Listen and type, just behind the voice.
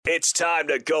It's time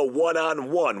to go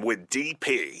one-on-one with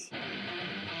DP.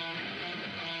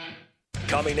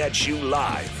 Coming at you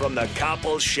live from the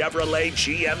Coppel Chevrolet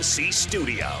GMC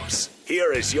studios.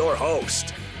 Here is your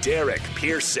host, Derek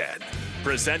Pearson.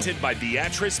 Presented by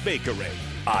Beatrice Bakery.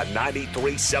 On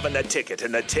 93.7 The Ticket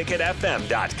and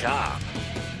theticketfm.com.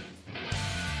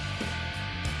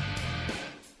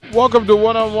 Welcome to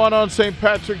One-on-One on St.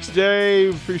 Patrick's Day.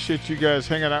 Appreciate you guys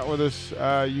hanging out with us.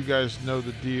 You guys know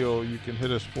the deal. You can hit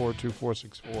us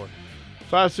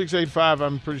 42464-5685.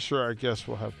 I'm pretty sure our guests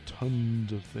will have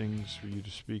tons of things for you to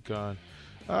speak on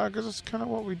because it's kind of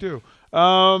what we do.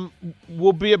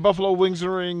 We'll be at Buffalo Wings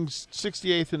and Rings,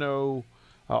 68th and O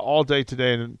all day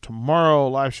today and tomorrow.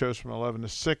 Live shows from 11 to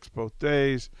 6 both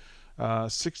days.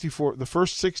 64. The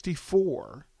first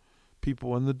 64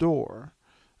 people in the door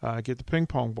get the ping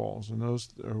pong balls, and those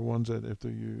are ones that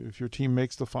if your team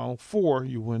makes the final four,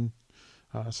 you win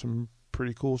some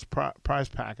pretty cool prize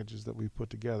packages that we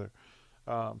put together.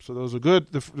 So those are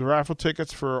good. The raffle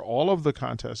tickets for all of the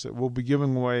contests that we'll be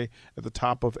giving away at the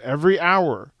top of every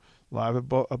hour live at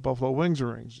Buffalo Wings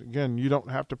and Rings. Again, you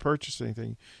don't have to purchase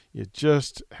anything. You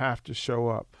just have to show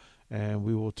up, and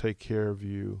we will take care of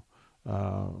you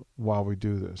while we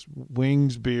do this.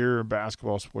 Wings, beer,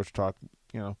 basketball, sports talk,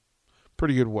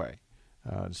 pretty good way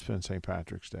to spend St.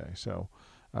 Patrick's Day. So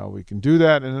we can do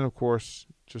that. And then, of course,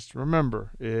 just remember,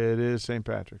 it is St.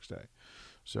 Patrick's Day.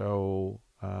 So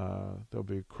there'll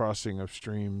be a crossing of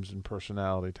streams and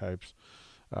personality types.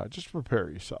 Just prepare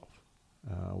yourself.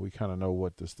 We kind of know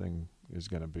what this thing is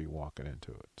going to be walking into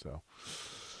it. So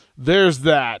there's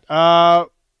that. I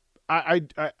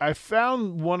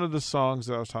found one of the songs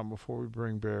that I was talking about before we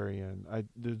bring Barry in.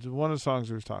 One of the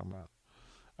songs we were talking about.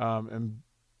 And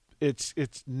It's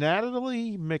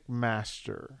Natalie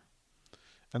McMaster,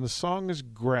 and the song is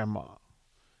Grandma.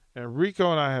 And Rico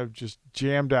and I have just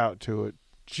jammed out to it.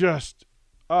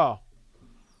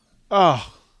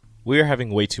 We are having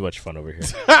way too much fun over here.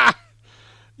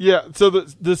 Yeah, so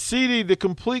the CD, the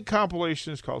complete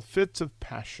compilation is called Fits of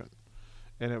Passion.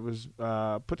 And it was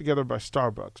put together by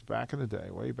Starbucks back in the day,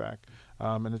 way back.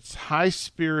 And it's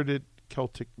high-spirited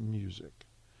Celtic music.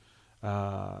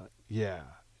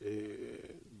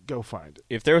 Go find it.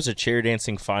 If there was a chair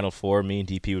dancing Final Four, me and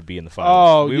DP would be in the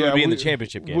finals. We would be in the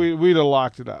championship game. We'd have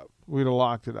locked it up.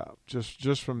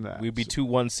 Just from that. We'd be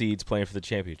 2-1 seeds playing for the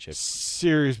championship.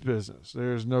 Serious business.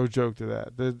 There's no joke to that.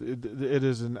 It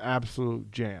is an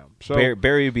absolute jam. So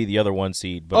Barry would be the other 1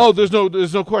 seed. But there's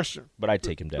no question. But I'd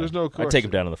take him down. There's no question. I'd take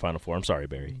him down in the Final Four. I'm sorry,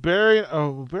 Barry. Barry's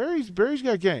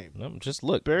got game. No, just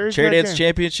look. Barry's chair got dance game.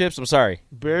 Championships. I'm sorry.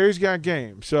 Barry's got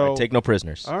game. So I take no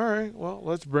prisoners. All right. Well,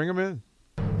 let's bring him in.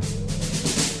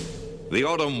 The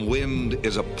autumn wind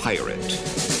is a pirate,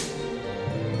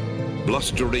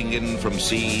 blustering in from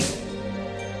sea.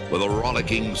 With a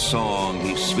rollicking song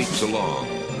he sweeps along,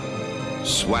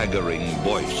 swaggering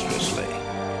boisterously.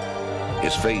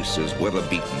 His face is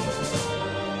weather-beaten.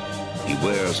 He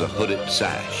wears a hooded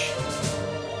sash,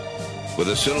 with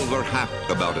a silver hat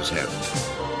about his head,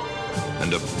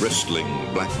 and a bristling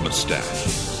black mustache.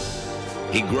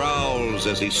 He growls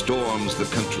as he storms the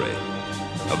country,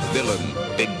 a villain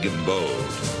big and bold.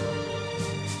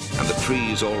 And the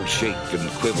trees all shake and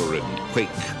quiver and quake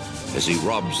as he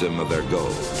robs them of their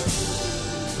gold.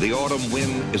 The autumn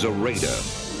wind is a raider,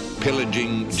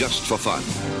 pillaging just for fun.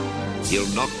 He'll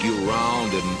knock you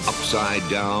round and upside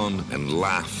down and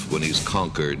laugh when he's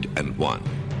conquered and won.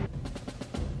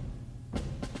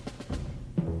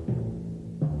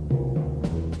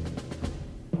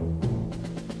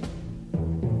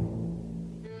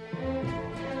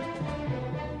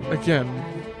 Again,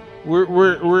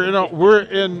 we're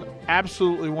in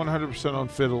absolutely 100% on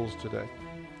fiddles today.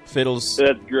 Fiddles.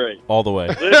 That's great. All the way.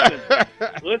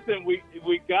 Listen. We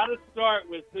got to start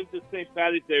with, since it's St.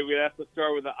 Patrick's Day, we have to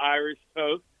start with the Irish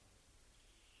toast.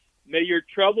 May your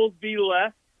troubles be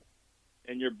less,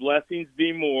 and your blessings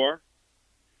be more,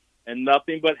 and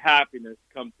nothing but happiness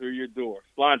come through your door.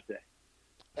 Splante.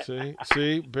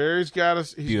 See, Barry's got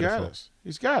us. He's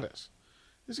got us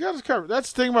covered.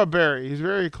 That's the thing about Barry. He's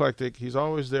very eclectic. He's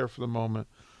always there for the moment.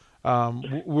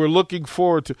 We're looking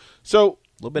forward to. So,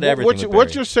 a little bit of everything.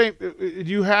 What's your St. Do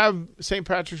you have St.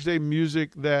 Patrick's Day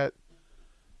music that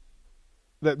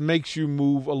makes you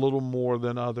move a little more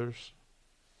than others?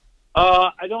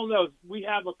 I don't know. We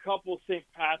have a couple St.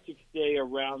 Patrick's Day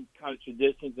around kind of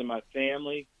traditions in my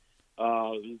family.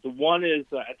 The one is,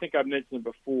 I think I mentioned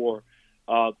before,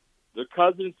 the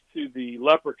cousins to the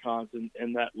leprechauns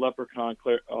in that leprechaun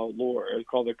lore is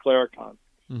called the Claricons.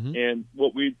 Mm-hmm. And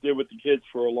what we did with the kids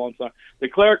for a long time, the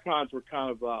Claricons were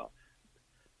kind of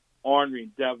ornery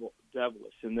and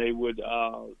devilish, and they would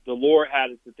the lore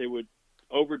had it that they would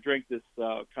overdrink this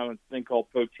kind of thing called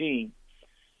poteen,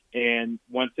 and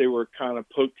once they were kind of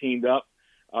poteened up,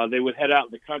 they would head out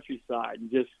in the countryside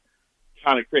and just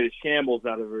kind of create a shambles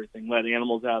out of everything, let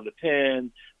animals out of the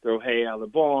pen, throw hay out of the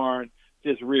barn,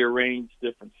 just rearrange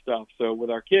different stuff. So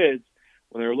with our kids,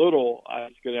 when they were little, I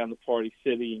used to go down to Party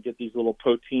City and get these little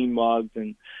poteen mugs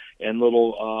and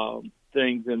little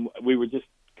things, and we would just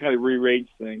kind of rearrange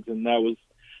things, and that was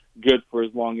good for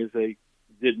as long as they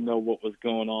didn't know what was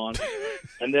going on.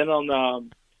 And then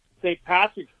on St.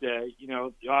 Patrick's Day,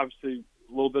 obviously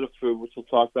a little bit of food, which we'll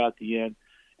talk about at the end.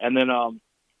 And then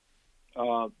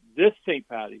this St.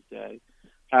 Patty's Day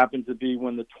happens to be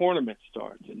when the tournament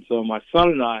starts. And so my son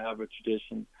and I have a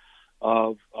tradition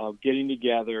of getting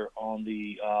together on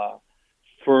the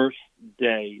first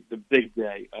day, the big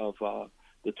day of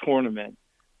the tournament,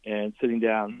 and sitting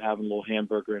down and having a little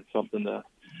hamburger and something to,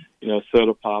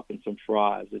 soda pop and some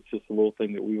fries. It's just a little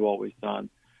thing that we've always done.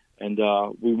 And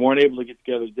we weren't able to get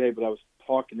together today, but I was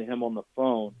talking to him on the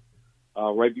phone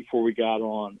right before we got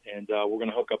on, and we're going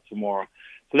to hook up tomorrow.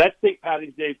 So that's St.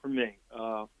 Patty's Day for me.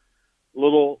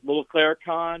 Little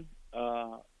Claricon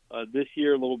this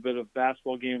year, a little bit of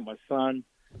basketball game with my son,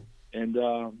 and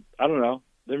I don't know,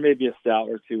 there may be a stout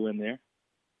or two in there.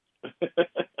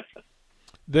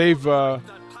 They've That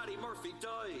Paddy Murphy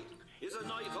died is a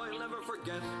night I'll never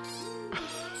forget.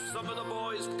 Some of the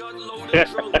boys got loaded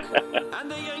drunk, and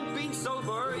they ain't been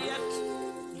sober yet.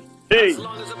 Hey. As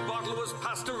long as a bottle was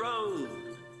passed around,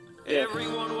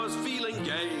 everyone was feeling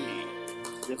gay.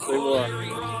 Yes, they were. Larry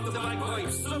robbed the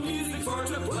bagpipes, some music for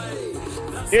to play.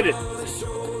 That's Hit it. how they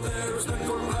show their respect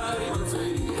for Paddy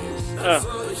Murphy. That's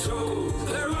how they show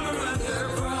their honor and their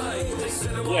pride. They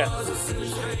said it was a sin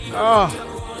shame.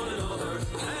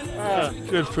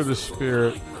 Good for the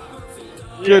spirit.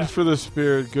 Good for the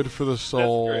spirit. Good for the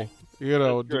soul.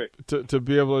 To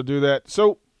be able to do that.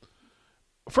 So,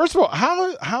 first of all,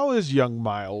 how is young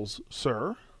Miles,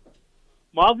 sir?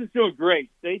 Miles is doing great.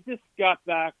 They just got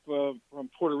back from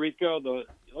Puerto Rico.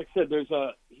 Like I said,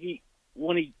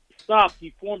 when he stopped,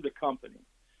 he formed a company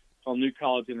called New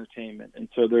College Entertainment, and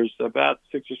so there's about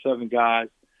 6 or 7 guys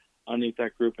underneath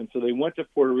that group, and so they went to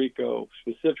Puerto Rico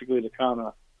specifically to kind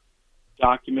of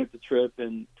document the trip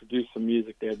and produce some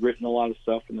music. They had written a lot of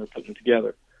stuff, and they're putting it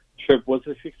together. The trip was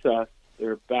a success.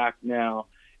 They're back now,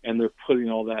 and they're putting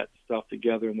all that stuff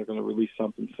together, and they're going to release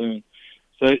something soon.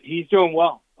 So he's doing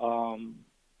well.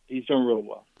 He's doing real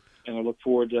well, and I look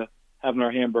forward to having our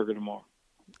hamburger tomorrow.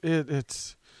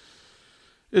 It's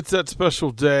that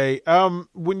special day.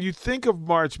 When you think of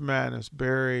March Madness,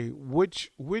 Barry,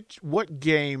 what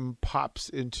game pops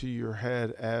into your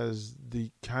head as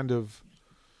the kind of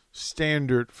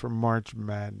standard for March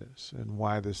Madness, and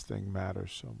why this thing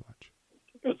matters so much?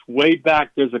 It goes way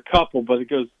back. There's a couple, but it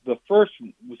goes the first.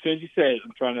 As soon as you say it,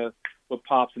 I'm trying to what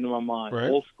pops into my mind. Right.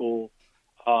 Old school.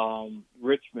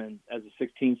 Richmond as a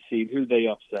 16th seed. Who they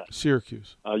upset?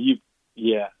 Syracuse.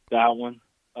 That one.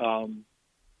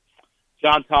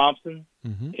 John Thompson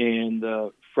and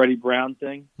Freddie Brown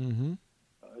thing. Mm-hmm.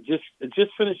 Just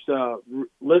finished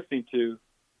listening to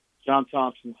John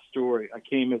Thompson's story. I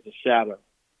Came as a Shadow,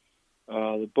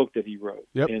 the book that he wrote,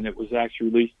 and it was actually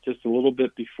released just a little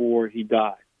bit before he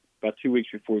died, about 2 weeks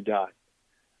before he died.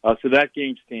 So that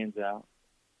game stands out.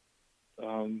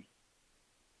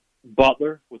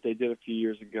 Butler, what they did a few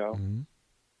years ago, and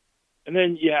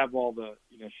then you have all the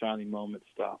shining moment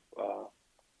stuff.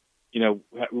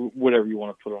 Whatever you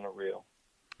want to put on a reel.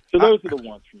 So those are the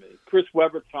ones for me. Chris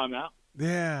Webber timeout.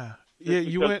 Yeah.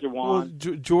 You went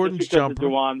DeJuan, Jordan's jumper.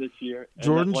 DeJuan this year.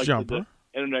 Jordan's jumper.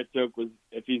 The internet joke was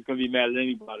if he's going to be mad at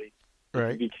anybody.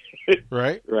 Right.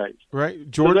 Right.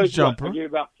 Jordan's jumper. I gave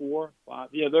about 4, 5.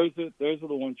 Yeah, those are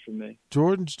the ones for me.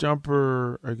 Jordan's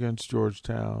jumper against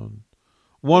Georgetown.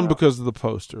 One, because of the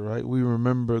poster, right? We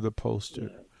remember the poster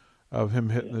of him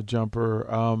hitting the jumper.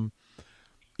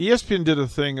 ESPN did a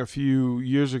thing a few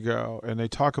years ago, and they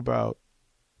talk about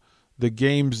the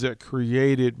games that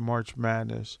created March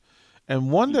Madness.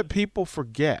 And one that people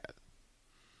forget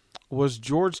was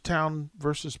Georgetown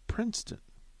versus Princeton.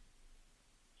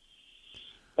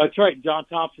 That's right. John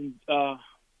Thompson,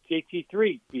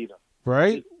 JT3 beat him.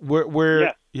 Right?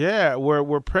 Where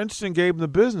Princeton gave them the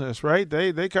business, right?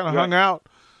 They kind of hung out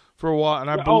for a while.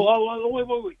 And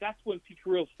wait. That's when Pete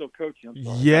Carrill's still coaching. I'm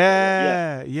sorry.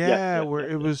 Yeah. Where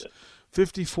it was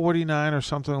 50-49 or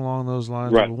something along those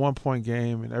lines. Right. A 1-point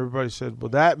game. And everybody said, well,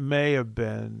 that may have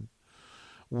been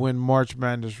when March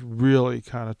Madness really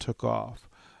kind of took off.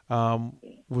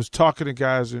 Was talking to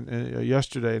guys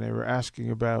yesterday, and they were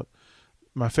asking about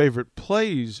my favorite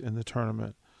plays in the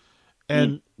tournament.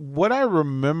 And what I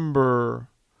remember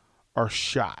are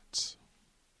shots,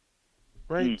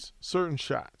 right? Certain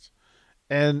shots.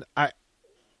 And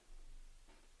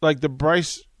like the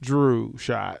Bryce Drew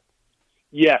shot.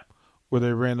 Yeah. Where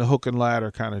they ran the hook and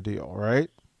ladder kind of deal, right?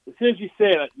 As soon as you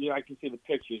say it, I can see the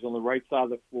pictures. On the right side of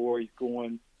the floor, he's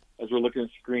going, as we're looking at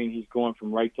the screen, he's going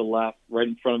from right to left, right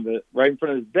in front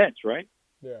of his bench, right?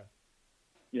 Yeah.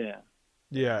 Yeah.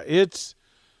 Yeah, it's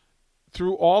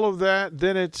through all of that,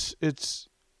 then it's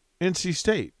NC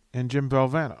State and Jim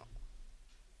Valvano.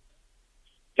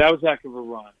 That was a heck of a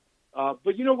run.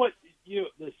 But you know what?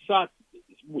 The shots,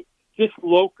 just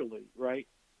locally, right,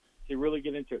 to really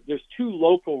get into it, there's two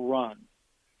local runs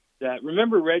that,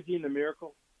 remember Reggie and the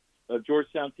Miracle,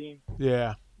 Georgetown team?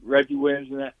 Yeah. Reggie Williams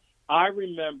and that. I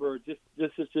remember, this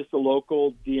is just a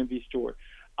local DMV story.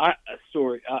 I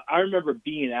remember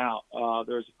being out.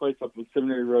 There was a place up on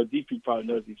Seminary Road. DP probably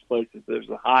knows these places. There's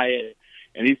a Hyatt,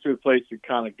 and these are the places to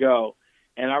kind of go.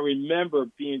 And I remember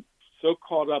being so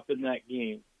caught up in that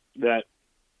game that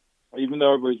even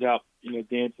though everybody's out,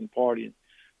 dancing, partying,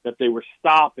 that they were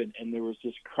stopping, and there was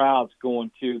just crowds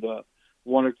going to the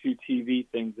one or two TV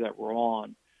things that were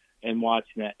on and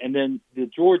watching that. And then the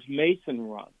George Mason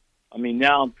run. I mean,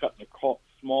 now I'm cutting a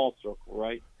small circle,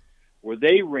 right, where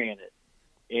they ran it.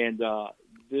 And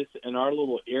this in our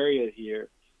little area here,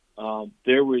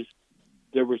 there was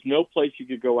no place you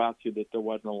could go out to that there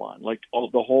wasn't a line. Like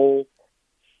the whole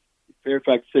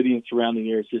Fairfax City and surrounding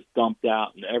areas just dumped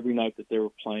out, and every night that they were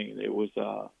playing, it was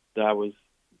that was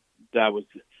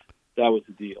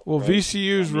the deal. Well, right?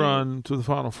 VCU's run to the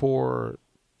Final Four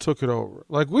took it over.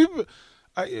 Like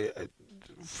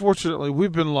fortunately,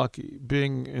 we've been lucky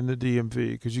being in the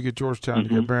DMV because you get Georgetown, you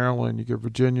get Maryland, you get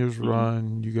Virginia's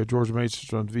run, you get George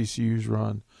Mason's run, VCU's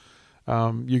run.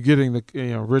 You're getting the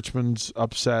Richmond's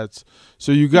upsets,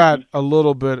 so you got a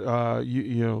little bit.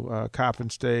 Coppin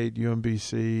State,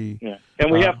 UMBC. Yeah, and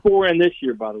we have 4 in this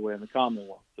year, by the way, in the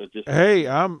Commonwealth. So just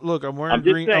I'm wearing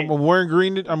green. Saying. I'm wearing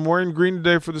green. I'm wearing green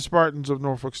today for the Spartans of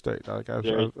Norfolk State. Like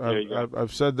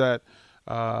I've said that.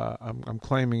 I'm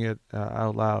claiming it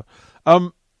out loud.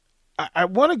 I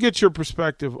want to get your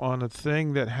perspective on a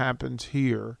thing that happens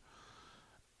here,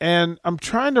 and I'm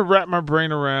trying to wrap my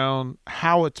brain around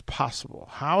how it's possible.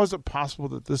 How is it possible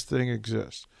that this thing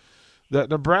exists? That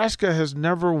Nebraska has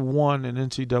never won an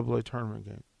NCAA tournament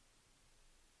game.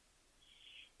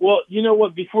 Well, you know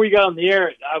what? Before you got on the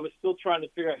air, I was still trying to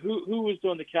figure out who was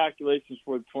doing the calculations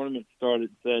before the tournament started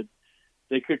and said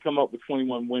they could come up with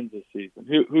 21 wins this season.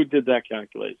 Who did that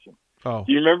calculation? Oh.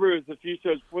 Do you remember it was a few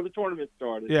shows before the tournament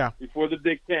started? Yeah. Before the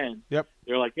Big Ten. Yep.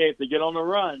 They're like, hey, if they get on the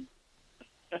run.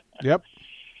 Yep.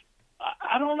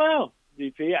 I don't know,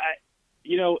 DP.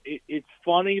 It's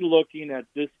funny looking at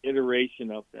this iteration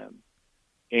of them.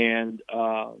 And,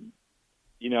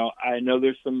 I know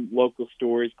there's some local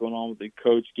stories going on with the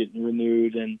coach getting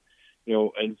renewed. And,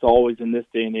 and it's always in this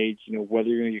day and age, whether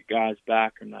you're going to get guys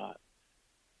back or not.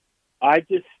 I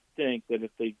just think that if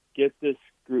they get this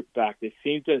group back, they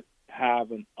seem to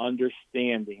have a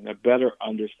better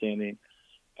understanding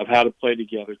of how to play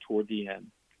together toward the end.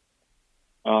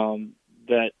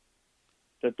 That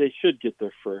they should get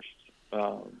their first.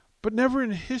 But never in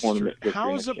history.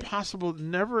 How is it possible?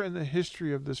 Never in the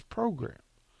history of this program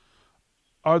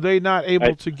are they not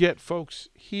able to get folks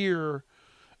here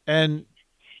and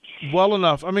well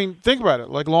enough? I mean, think about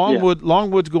it. Like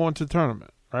Longwood's going to the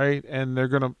tournament, right? And they're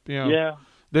gonna,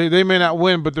 they may not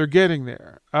win, but they're getting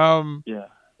there.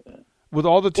 With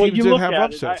all the teams that have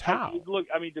upsets, how?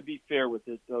 To be fair with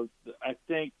this, though, I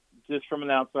think just from an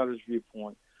outsider's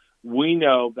viewpoint, we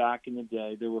know back in the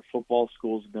day there were football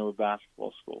schools and there were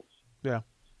basketball schools. Yeah.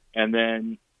 And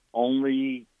then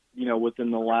only,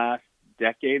 within the last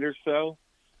decade or so,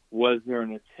 was there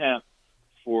an attempt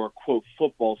for a, quote,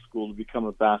 football school to become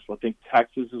a basketball. I think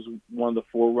Texas is one of the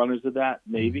forerunners of that,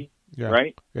 maybe,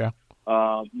 right? Yeah.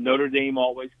 Notre Dame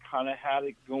always kind of had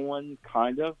it going,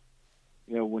 kind of.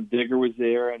 When Digger was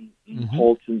there and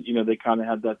Holtz, and they kind of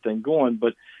had that thing going,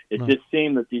 but it just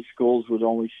seemed that these schools would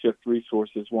only shift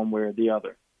resources one way or the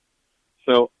other.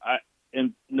 So,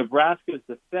 in Nebraska's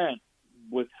defense,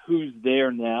 with who's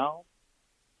there now,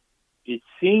 it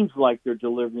seems like they're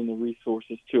delivering the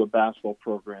resources to a basketball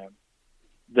program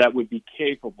that would be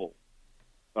capable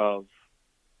of,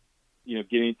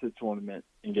 getting to the tournament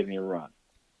and getting a run.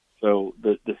 So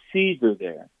the seeds are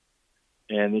there.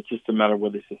 And it's just a matter of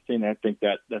whether they sustain it. I think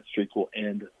that streak will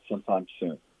end sometime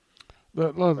soon.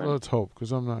 Let's hope,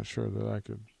 because I'm not sure that I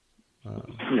could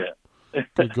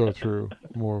go through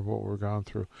more of what we're gone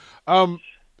through.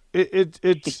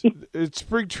 It's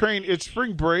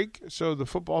spring break, so the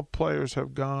football players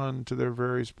have gone to their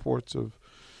various ports of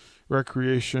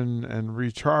recreation and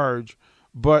recharge.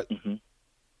 But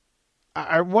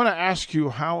I want to ask you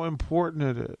how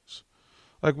important it is.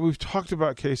 Like, we've talked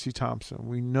about Casey Thompson.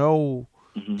 We know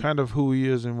kind of who he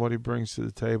is and what he brings to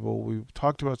the table. We've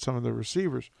talked about some of the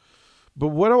receivers. But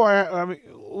what do I mean,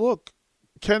 look,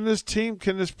 can this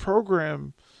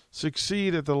program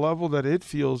succeed at the level that it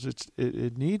feels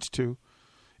it needs to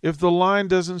if the line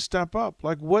doesn't step up?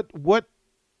 Like, what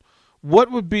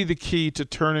would be the key to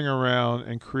turning around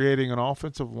and creating an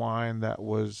offensive line that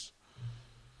was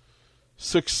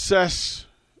successful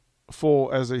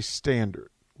as a standard?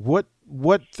 What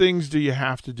things do you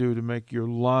have to do to make your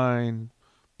line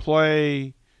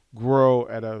play, grow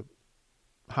at a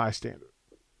high standard?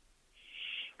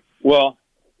 Well,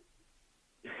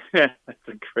 that's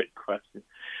a great question.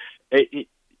 If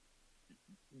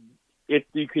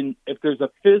there's a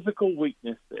physical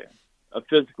weakness there,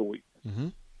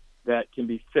 that can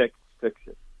be fixed, fix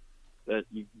it.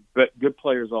 But good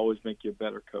players always make you a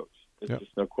better coach. There's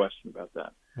just no question about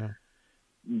that. Yeah.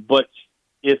 But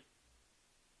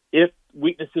if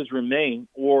weaknesses remain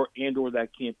or that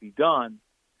can't be done,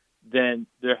 then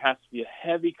there has to be a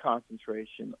heavy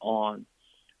concentration on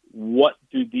what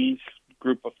do these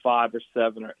group of 5 or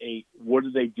 7 or 8, what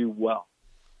do they do well?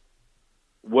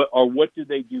 What do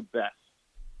they do best?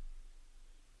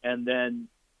 And then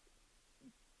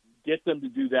get them to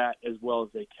do that as well as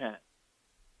they can.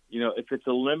 If it's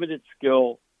a limited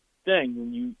skill thing,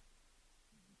 then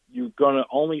you're going to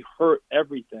only hurt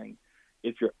everything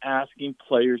if you're asking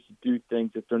players to do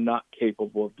things that they're not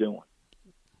capable of doing.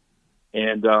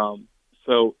 And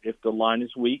so if the line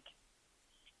is weak,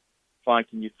 fine,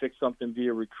 can you fix something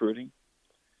via recruiting?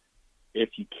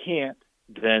 If you can't,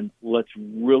 then let's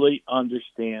really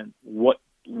understand what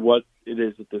it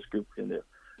is that this group can do.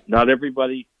 Not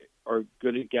everybody are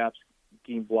good at gap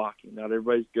scheme blocking. Not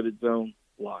everybody's good at zone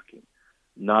blocking.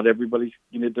 Not everybody's,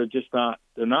 they're just not.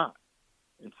 They're not.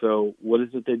 And so what is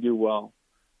it they do well?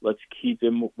 Let's keep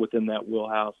them within that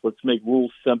wheelhouse. Let's make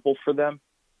rules simple for them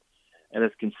and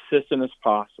as consistent as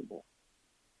possible,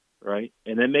 right?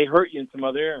 And it may hurt you in some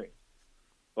other areas,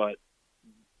 but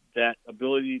that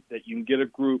ability that you can get a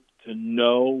group to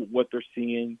know what they're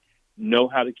seeing, know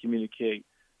how to communicate,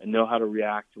 and know how to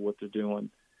react to what they're doing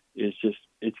is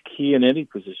it's key in any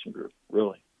position group,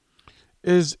 really.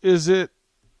 Is it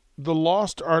the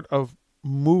lost art of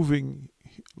moving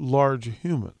large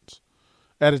humans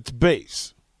at its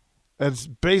base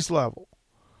level?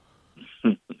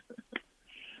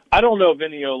 I don't know if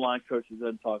any O-line coaches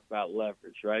doesn't talk about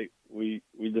leverage, right? We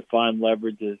define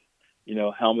leverage as,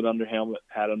 helmet under helmet,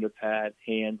 pad under pad,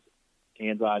 hands,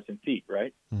 eyes, and feet,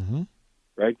 right? Mm-hmm.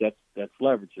 Right? That's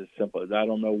leverage. It's simple. I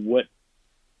don't know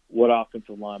what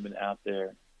offensive lineman out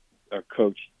there or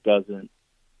coach doesn't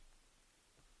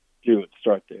do it,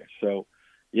 start there. So,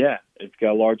 yeah, it's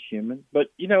got a large human. But,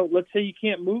 let's say you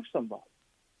can't move somebody,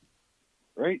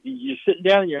 right? You're sitting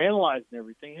down and you're analyzing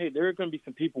everything. Hey, there are going to be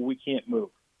some people we can't move.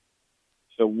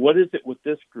 So what is it with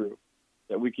this group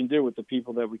that we can do with the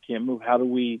people that we can't move? How do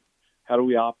we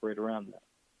operate around that?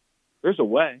 There's a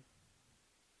way,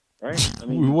 right? I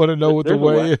mean, we want to know what the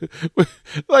way is.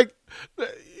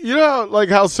 Like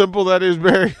how simple that is,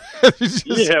 Barry.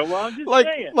 Yeah, well, I'm just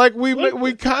saying. Like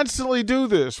we constantly do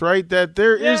this, right? That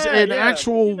there is an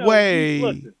actual way.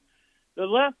 Listen,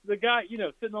 the guy,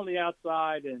 sitting on the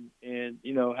outside and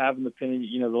having the pin,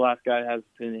 the last guy has the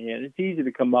pin in hand. It's easy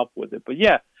to come up with it, but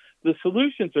yeah, the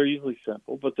solutions are usually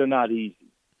simple, but they're not easy.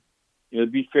 To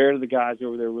be fair to the guys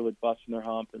over there really busting their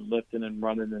hump and lifting and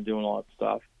running and doing all that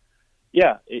stuff.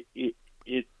 Yeah, it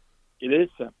is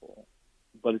simple,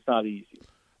 but it's not easy.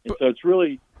 And so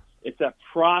it's that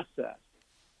process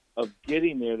of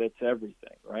getting there that's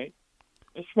everything, right?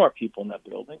 There's smart people in that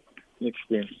building,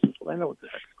 experienced people. They know what the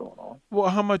heck's going on. Well,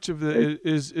 how much of it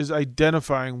is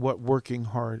identifying what working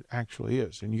hard actually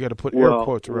is? And you got to put air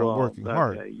quotes around working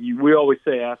hard. We always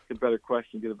say ask a better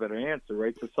question, get a better answer,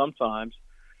 right? So sometimes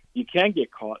you can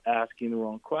get caught asking the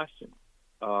wrong question.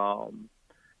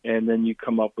 And then you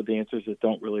come up with answers that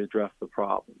don't really address the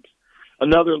problems.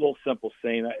 Another little simple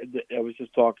saying, I was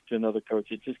just talking to another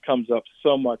coach. It just comes up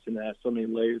so much and it has so many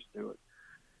layers to it.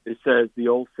 It says the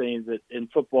old saying that in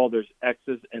football there's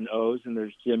X's and O's and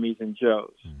there's Jimmies and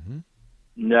Joes. Mm-hmm.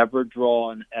 Never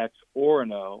draw an X or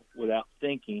an O without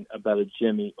thinking about a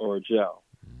Jimmy or a Joe.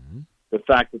 Mm-hmm. The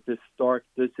fact that this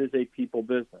is a people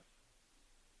business.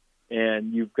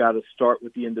 And you've got to start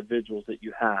with the individuals that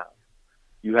you have.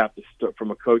 You have to start from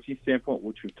a coaching standpoint,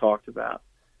 which we've talked about,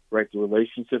 right? The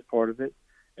relationship part of it.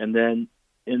 And then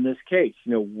in this case,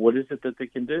 what is it that they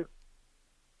can do?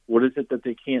 What is it that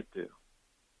they can't do?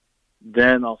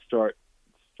 Then I'll start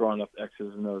drawing up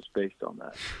X's and O's based on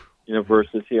that.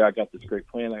 versus here, I got this great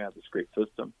plan, I got this great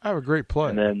system. I have a great play.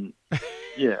 And then,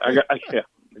 I got a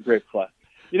great play.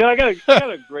 I got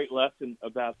a great lesson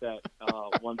about that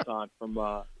one time from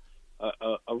a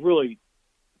really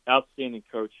outstanding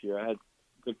coach here. I had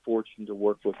good fortune to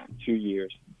work with for 2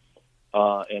 years,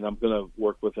 and I'm going to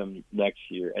work with him next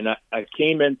year. And I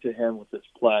came into him with this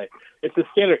play. It's a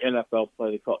standard NFL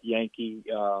play. They call it Yankee.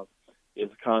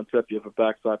 It's a concept. You have a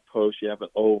backside post. You have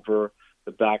it over.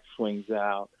 The back swings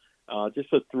out.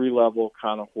 Just a 3-level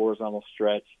kind of horizontal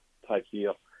stretch type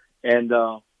deal. And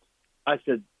I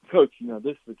said, Coach,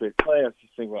 this is a great play. I was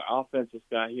just thinking about offense, this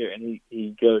guy here. And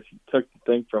he took the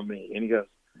thing from me, and he goes,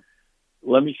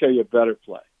 let me show you a better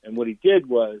play. And what he did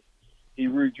was he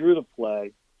redrew the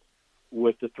play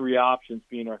with the 3 options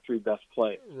being our 3 best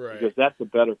players. Right. Because that's a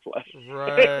better play.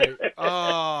 Right.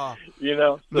 Oh.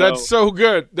 That's so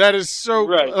good. That is so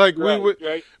right. we would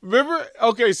right. Remember,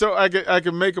 okay, so I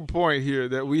can make a point here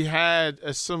that we had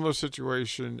a similar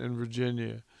situation in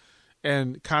Virginia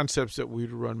and concepts that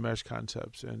we'd run mesh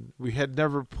concepts, and we had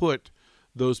never put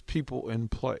those people in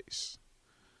place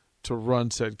to run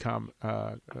said content.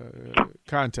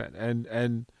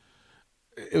 And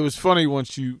it was funny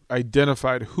once you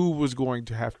identified who was going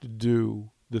to have to do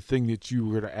the thing that you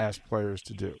were to ask players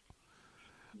to do.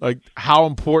 Like how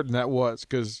important that was,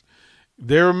 because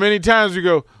there were many times we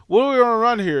go, what do we want to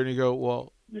run here? And you go,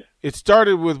 well, it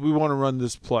started with we want to run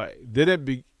this play.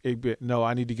 Then no,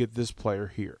 I need to get this player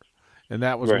here. And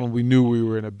that was right. when we knew we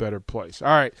were in a better place. All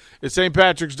right, it's St.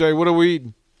 Patrick's Day. What are we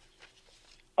eating?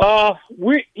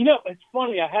 It's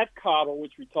funny. I had coddle,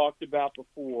 which we talked about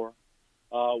before,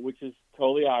 which is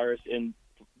totally Irish. And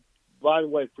by the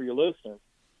way, for your listeners,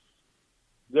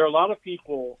 there are a lot of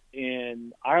people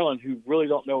in Ireland who really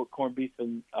don't know what corned beef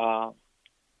is.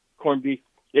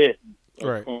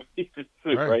 Right. Corned beef is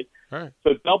soup, right? Right.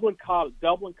 So Dublin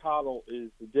coddle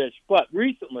is the dish. But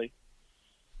recently,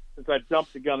 since I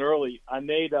jumped the gun early, I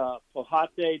made a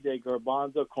pojate de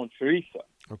garbanzo con chorizo,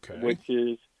 which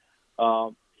is,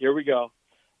 here we go.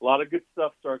 A lot of good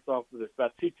stuff starts off with this.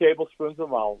 About 2 tablespoons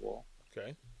of olive oil.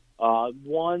 Okay.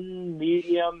 1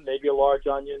 medium, maybe a large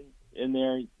onion in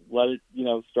there. Let it,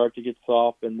 start to get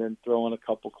soft, and then throw in a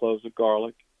couple cloves of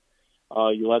garlic.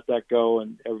 You let that go,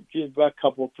 and just about a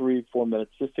couple, 3-4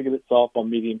 minutes, just to get it soft on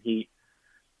medium heat.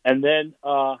 And then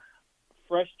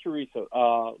fresh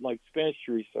chorizo, like Spanish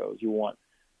chorizo, you want,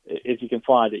 if you can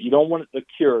find it. You don't want it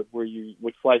cured, where you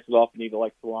would slice it off and eat it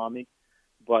like salami.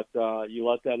 But you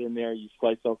let that in there, you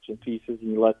slice off some pieces,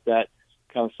 and you let that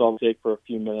kind of saute for a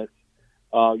few minutes.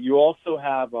 You also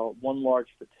have 1 large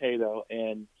potato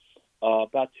and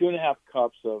about 2.5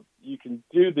 cups of, you can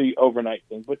do the overnight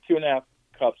thing, but 2.5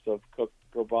 cups of cooked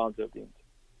garbanzo beans.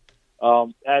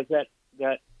 As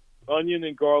that onion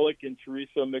and garlic and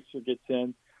chorizo mixture gets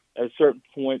in, at a certain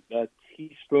point, a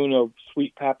teaspoon of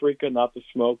sweet paprika, not the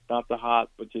smoked, not the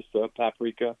hot, but just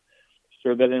paprika.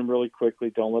 Stir that in really quickly.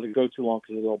 Don't let it go too long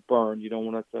because it'll burn. You don't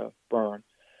want it to burn.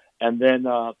 And then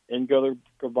in go the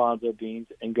garbanzo beans,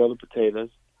 and go the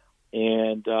potatoes.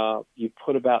 And you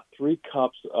put about 3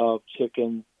 cups of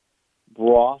chicken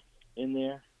broth in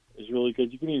there. It's really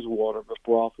good. You can use water, but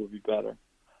broth would be better.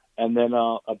 And then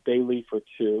a bay leaf or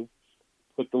 2.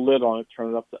 Put the lid on it.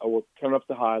 Turn it up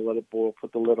to high. Let it boil.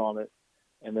 Put the lid on it,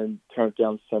 and then turn it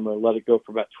down to simmer. Let it go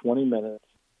for about 20 minutes,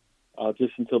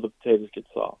 just until the potatoes get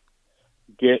soft.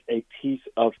 Get a piece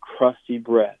of crusty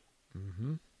bread,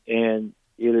 and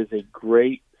it is a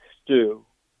great stew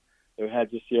that I had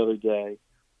just the other day.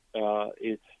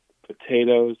 It's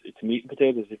potatoes. It's meat and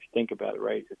potatoes, if you think about it,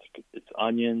 right? It's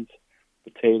onions,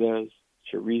 potatoes,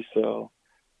 chorizo,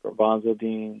 garbanzo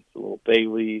beans, a little bay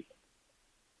leaf,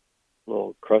 a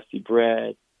little crusty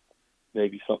bread,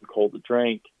 maybe something cold to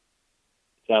drink.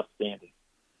 It's outstanding.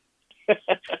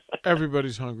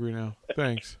 Everybody's hungry now.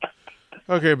 Thanks.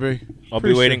 Okay, B. I'll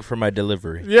be waiting for my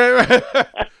delivery. Yeah.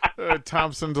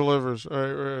 Thompson delivers.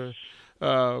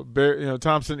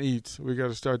 Thompson eats. We got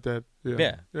to start that.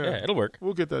 Yeah, it'll work.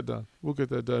 We'll get that done.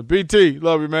 BT,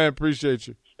 love you, man. Appreciate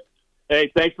you.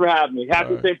 Hey, thanks for having me.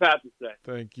 Happy St. Patrick's Day.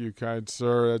 Thank you, kind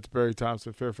sir. That's Barry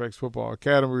Thompson, Fairfax Football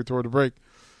Academy. We're toward the break.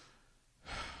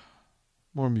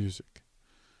 More music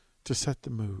to set the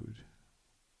mood.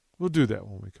 We'll do that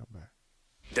when we come back.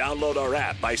 Download our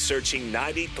app by searching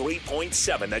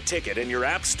 93.7 The Ticket in your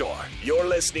app store. You're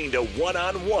listening to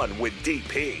One-on-One with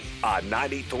DP on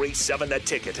 93.7 The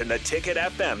Ticket and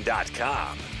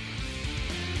theticketfm.com.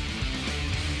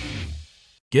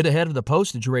 Get ahead of the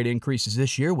postage rate increases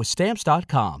this year with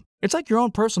Stamps.com. It's like your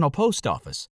own personal post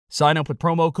office. Sign up with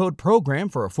promo code PROGRAM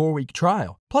for a 4-week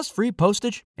trial, plus free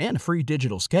postage and a free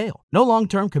digital scale. No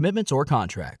long-term commitments or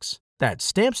contracts. That's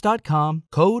Stamps.com,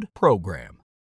 code PROGRAM.